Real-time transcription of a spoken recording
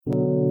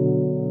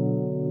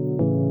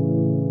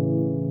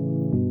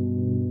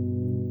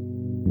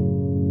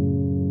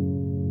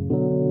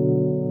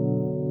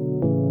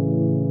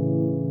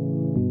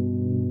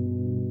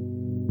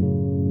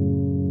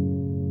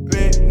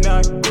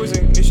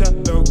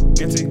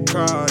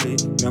Carly.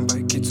 Number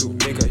kid to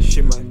make a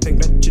shit, man.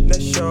 Think that shit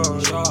that short.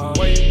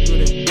 Why you do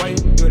that? Why you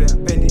do that?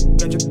 Penny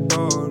got your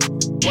ball.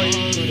 Why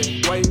you do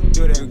that? Why you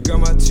do that? You got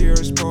my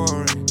tears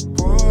pouring.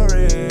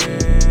 Pouring.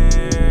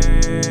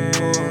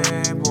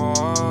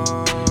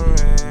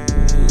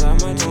 Got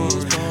my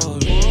tears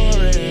pouring.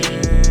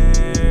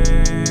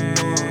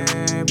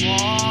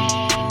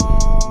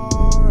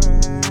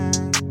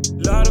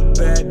 Lot of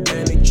bad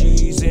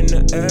energies in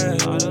the air.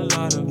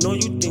 Know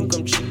you think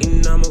I'm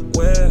cheating, I'm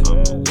aware.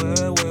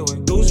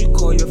 Those you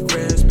call your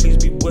friends, please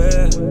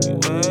beware.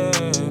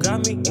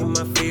 Got me in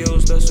my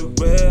feels, that's a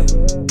rare.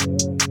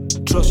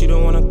 Trust you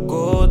don't wanna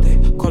go there.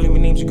 Calling me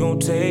names you gon'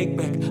 take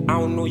back. I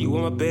don't know you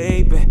were my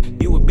baby.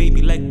 You a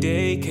baby like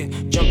daycare.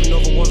 Jumping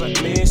over walls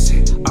like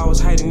Missy. I was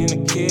hiding in the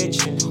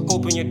kitchen,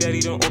 hoping your daddy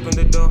don't open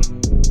the door.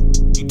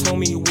 You told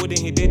me he wouldn't,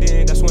 he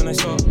didn't. That's when I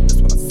saw.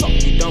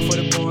 You down for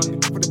the boy.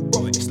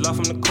 It's love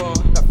from the car.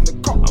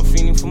 I'm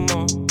feeling for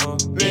more.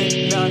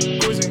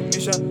 Midnight cruising,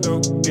 nisha low,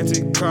 get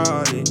it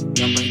Carly.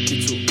 Number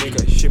kid to make a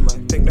shit,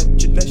 man. Think that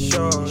shit that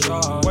short.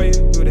 Why you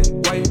do that?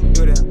 Why you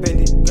do that?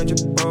 Penny got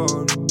your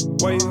ball.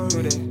 Why you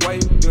do that? Why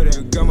you do that?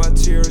 You got my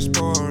tears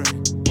pouring.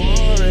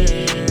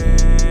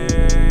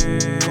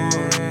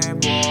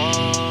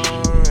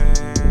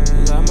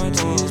 Got my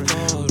tears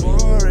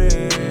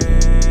pouring.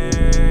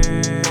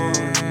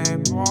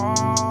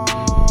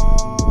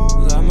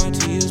 Got my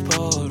tears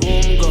pouring.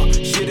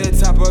 She the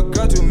type of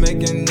girl to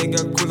make a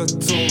nigga cool a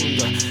tune.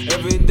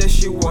 Every day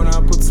she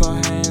wanna put her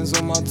hands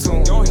on my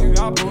tune. Don't hear me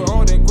out with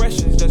all the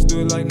questions, just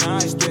do it like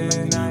nice day.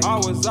 I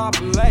was up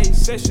late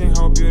session,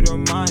 hope you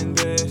don't mind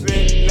this.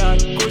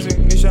 Midnight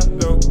cruising, nisha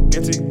low,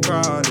 get it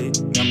Carly.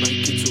 Number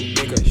kid to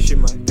make a shit,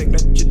 man. Think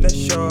that shit that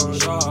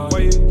short. Why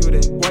you do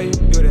that? Why you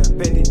do that?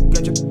 Penny